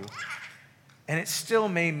empower you. And it still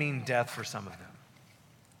may mean death for some of them.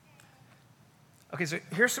 Okay, so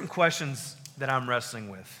here's some questions that I'm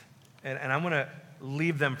wrestling with, and I'm going to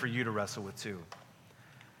leave them for you to wrestle with too.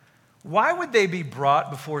 Why would they be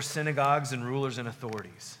brought before synagogues and rulers and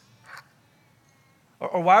authorities?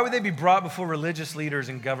 Or why would they be brought before religious leaders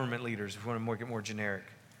and government leaders, if we want to get more generic?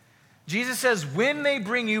 Jesus says, when they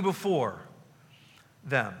bring you before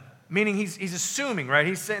them, meaning he's assuming, right?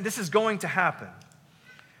 He's saying this is going to happen.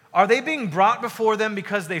 Are they being brought before them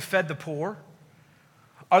because they fed the poor?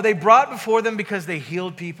 Are they brought before them because they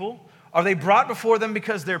healed people? Are they brought before them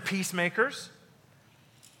because they're peacemakers?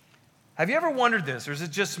 Have you ever wondered this, or is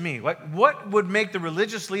it just me? What would make the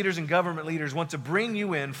religious leaders and government leaders want to bring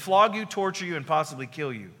you in, flog you, torture you, and possibly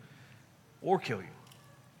kill you? Or kill you?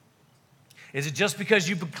 Is it just because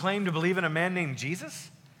you claim to believe in a man named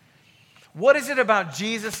Jesus? What is it about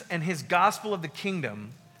Jesus and his gospel of the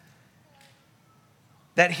kingdom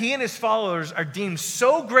that he and his followers are deemed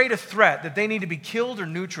so great a threat that they need to be killed or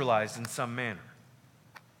neutralized in some manner?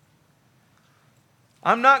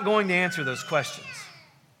 I'm not going to answer those questions.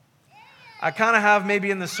 I kind of have maybe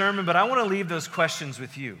in the sermon, but I want to leave those questions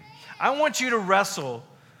with you. I want you to wrestle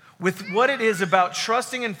with what it is about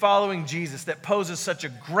trusting and following Jesus that poses such a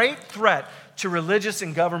great threat to religious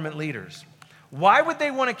and government leaders. Why would they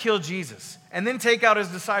want to kill Jesus and then take out his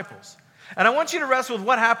disciples? And I want you to wrestle with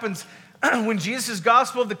what happens when Jesus'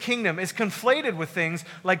 gospel of the kingdom is conflated with things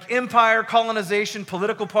like empire, colonization,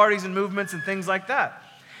 political parties and movements and things like that.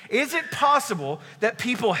 Is it possible that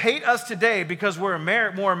people hate us today because we're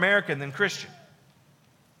more American than Christian?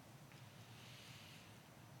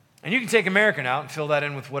 And you can take American out and fill that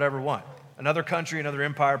in with whatever you want. Another country, another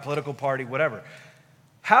empire, political party, whatever.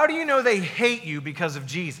 How do you know they hate you because of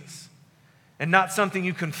Jesus and not something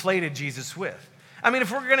you conflated Jesus with? I mean,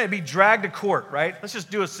 if we're going to be dragged to court, right? Let's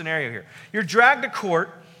just do a scenario here. You're dragged to court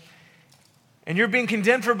and you're being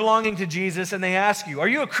condemned for belonging to Jesus, and they ask you, are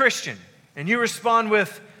you a Christian? And you respond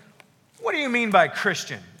with, what do you mean by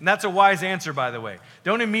Christian? And that's a wise answer, by the way.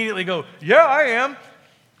 Don't immediately go, yeah, I am.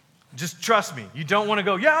 Just trust me. You don't want to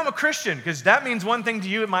go, yeah, I'm a Christian, because that means one thing to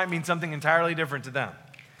you. It might mean something entirely different to them.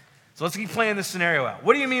 So let's keep playing this scenario out.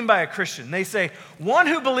 What do you mean by a Christian? They say, one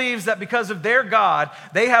who believes that because of their God,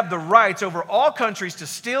 they have the rights over all countries to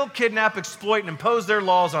steal, kidnap, exploit, and impose their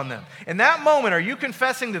laws on them. In that moment, are you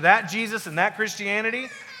confessing to that Jesus and that Christianity?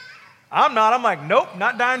 I'm not. I'm like, nope,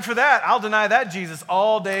 not dying for that. I'll deny that Jesus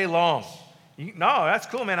all day long. No, that's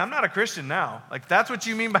cool, man. I'm not a Christian now. Like, that's what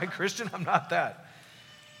you mean by Christian? I'm not that.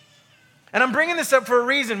 And I'm bringing this up for a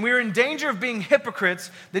reason. We're in danger of being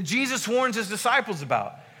hypocrites that Jesus warns his disciples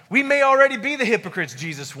about. We may already be the hypocrites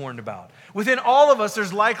Jesus warned about. Within all of us,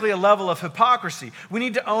 there's likely a level of hypocrisy. We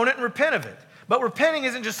need to own it and repent of it. But repenting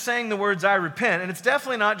isn't just saying the words, I repent, and it's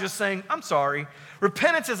definitely not just saying, I'm sorry.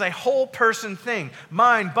 Repentance is a whole person thing,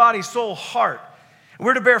 mind, body, soul, heart.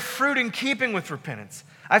 We're to bear fruit in keeping with repentance.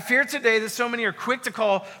 I fear today that so many are quick to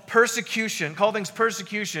call things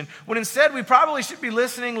persecution, when instead we probably should be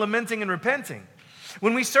listening, lamenting, and repenting.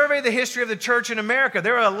 When we survey the history of the church in America,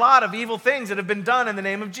 there are a lot of evil things that have been done in the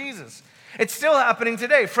name of Jesus. It's still happening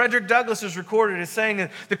today. Frederick Douglass is recorded as saying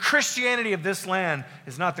that the Christianity of this land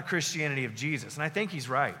is not the Christianity of Jesus. And I think he's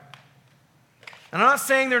right. And I'm not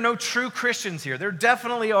saying there are no true Christians here. There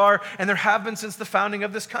definitely are, and there have been since the founding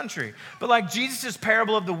of this country. But like Jesus'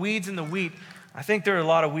 parable of the weeds and the wheat, I think there are a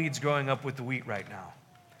lot of weeds growing up with the wheat right now.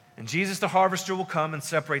 And Jesus, the harvester, will come and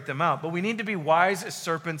separate them out. But we need to be wise as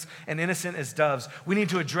serpents and innocent as doves. We need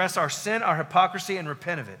to address our sin, our hypocrisy, and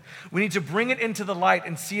repent of it. We need to bring it into the light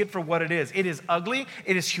and see it for what it is. It is ugly.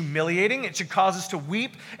 It is humiliating. It should cause us to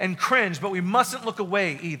weep and cringe, but we mustn't look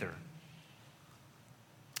away either.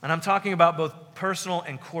 And I'm talking about both personal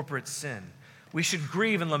and corporate sin. We should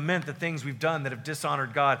grieve and lament the things we've done that have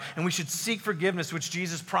dishonored God. And we should seek forgiveness, which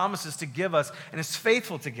Jesus promises to give us and is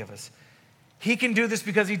faithful to give us. He can do this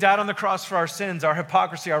because he died on the cross for our sins, our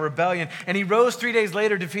hypocrisy, our rebellion, and he rose 3 days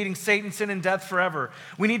later, defeating Satan, sin, and death forever.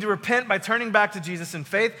 We need to repent by turning back to Jesus in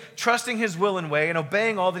faith, trusting his will and way, and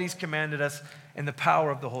obeying all that he's commanded us in the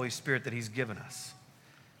power of the Holy Spirit that he's given us.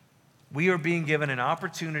 We are being given an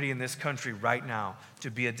opportunity in this country right now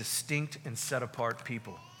to be a distinct and set-apart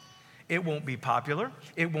people. It won't be popular.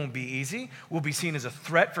 It won't be easy. We'll be seen as a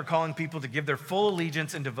threat for calling people to give their full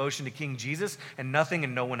allegiance and devotion to King Jesus and nothing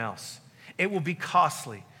and no one else. It will be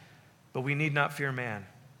costly, but we need not fear man.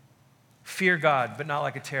 Fear God, but not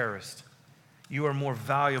like a terrorist. You are more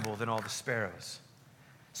valuable than all the sparrows.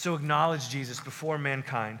 So acknowledge Jesus before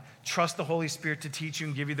mankind. Trust the Holy Spirit to teach you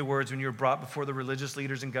and give you the words when you're brought before the religious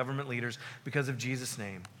leaders and government leaders because of Jesus'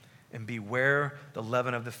 name. And beware the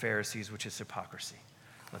leaven of the Pharisees, which is hypocrisy.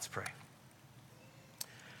 Let's pray.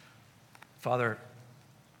 Father,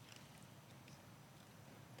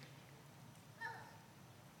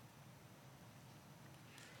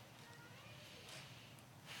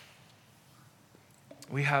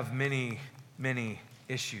 we have many, many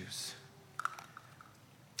issues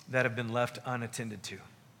that have been left unattended to.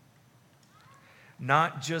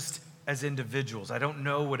 Not just as individuals. I don't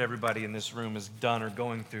know what everybody in this room has done or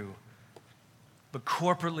going through. But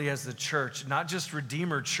corporately as the church, not just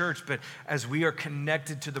Redeemer Church, but as we are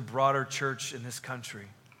connected to the broader church in this country.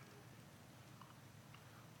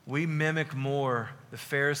 We mimic more the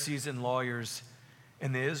Pharisees and lawyers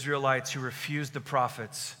and the Israelites who refused the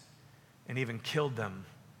prophets and even killed them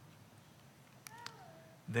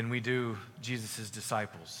than we do Jesus'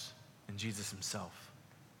 disciples and Jesus himself.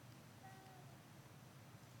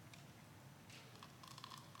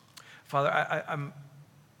 Father,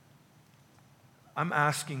 I'm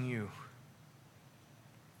asking you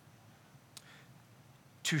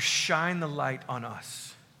to shine the light on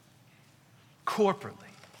us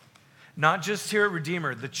corporately, not just here at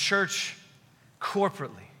Redeemer, the church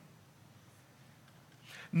corporately.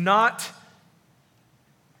 Not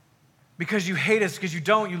because you hate us, because you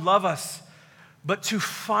don't, you love us, but to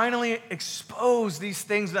finally expose these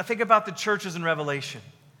things. I think about the churches in Revelation.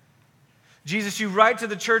 Jesus, you write to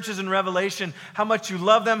the churches in Revelation how much you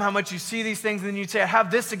love them, how much you see these things, and then you say, I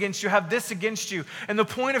have this against you, I have this against you. And the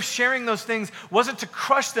point of sharing those things wasn't to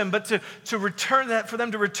crush them, but to return that, for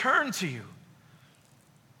them to return to you.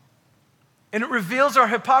 And it reveals our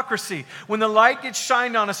hypocrisy. When the light gets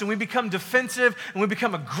shined on us and we become defensive and we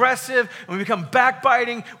become aggressive and we become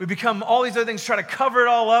backbiting, we become all these other things, try to cover it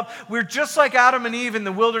all up. We're just like Adam and Eve in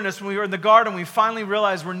the wilderness when we were in the garden. We finally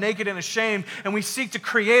realized we're naked and ashamed and we seek to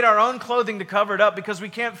create our own clothing to cover it up because we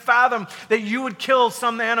can't fathom that you would kill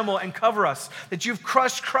some animal and cover us, that you've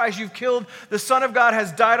crushed Christ, you've killed, the Son of God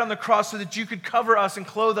has died on the cross so that you could cover us and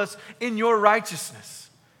clothe us in your righteousness.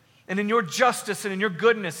 And in your justice and in your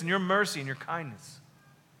goodness and your mercy and your kindness.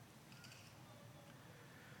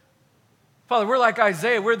 Father, we're like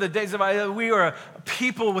Isaiah. We're the days of Isaiah. We are a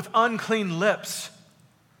people with unclean lips.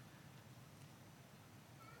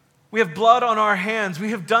 We have blood on our hands.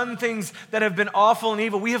 We have done things that have been awful and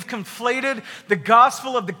evil. We have conflated the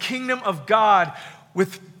gospel of the kingdom of God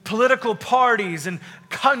with political parties and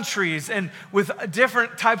countries and with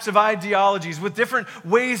different types of ideologies, with different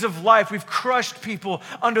ways of life. We've crushed people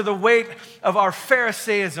under the weight of our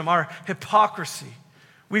Pharisaism, our hypocrisy.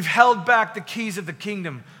 We've held back the keys of the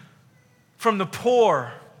kingdom from the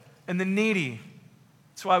poor and the needy.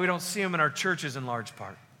 That's why we don't see them in our churches in large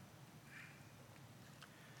part.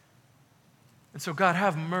 And so, God,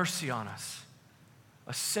 have mercy on us,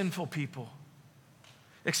 a sinful people.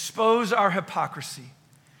 Expose our hypocrisy.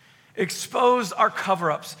 Expose our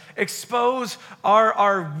cover-ups. Expose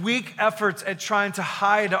our weak efforts at trying to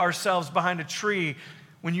hide ourselves behind a tree.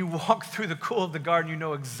 When you walk through the cool of the garden, you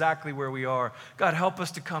know exactly where we are. God, help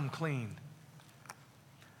us to come clean.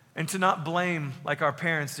 And to not blame like our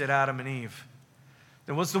parents did Adam and Eve.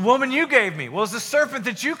 It was the woman you gave me. Well, it was the serpent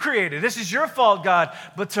that you created. This is your fault, God.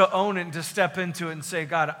 But to own it and to step into it and say,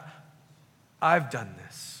 God, I've done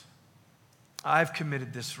this. I've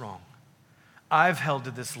committed this wrong. I've held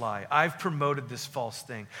to this lie. I've promoted this false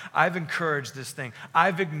thing. I've encouraged this thing.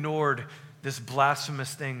 I've ignored this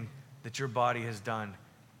blasphemous thing that your body has done.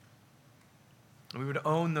 And we would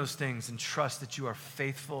own those things and trust that you are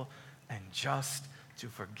faithful and just to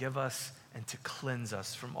forgive us and to cleanse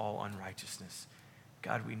us from all unrighteousness.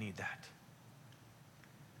 God, we need that.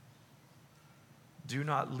 Do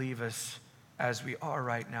not leave us as we are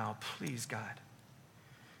right now, please, God.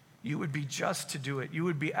 You would be just to do it. You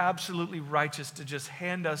would be absolutely righteous to just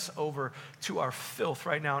hand us over to our filth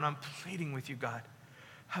right now. And I'm pleading with you, God,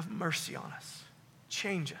 have mercy on us.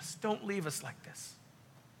 Change us. Don't leave us like this.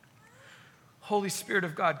 Holy Spirit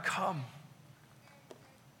of God, come.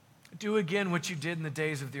 Do again what you did in the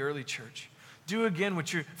days of the early church. Do again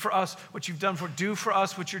what you've done do for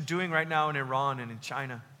us what you're doing right now in Iran and in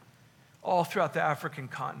China, all throughout the African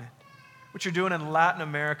continent. What you're doing in Latin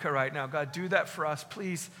America right now. God, do that for us.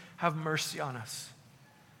 Please have mercy on us.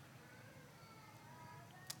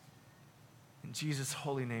 In Jesus'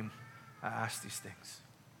 holy name, I ask these things.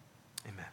 Amen.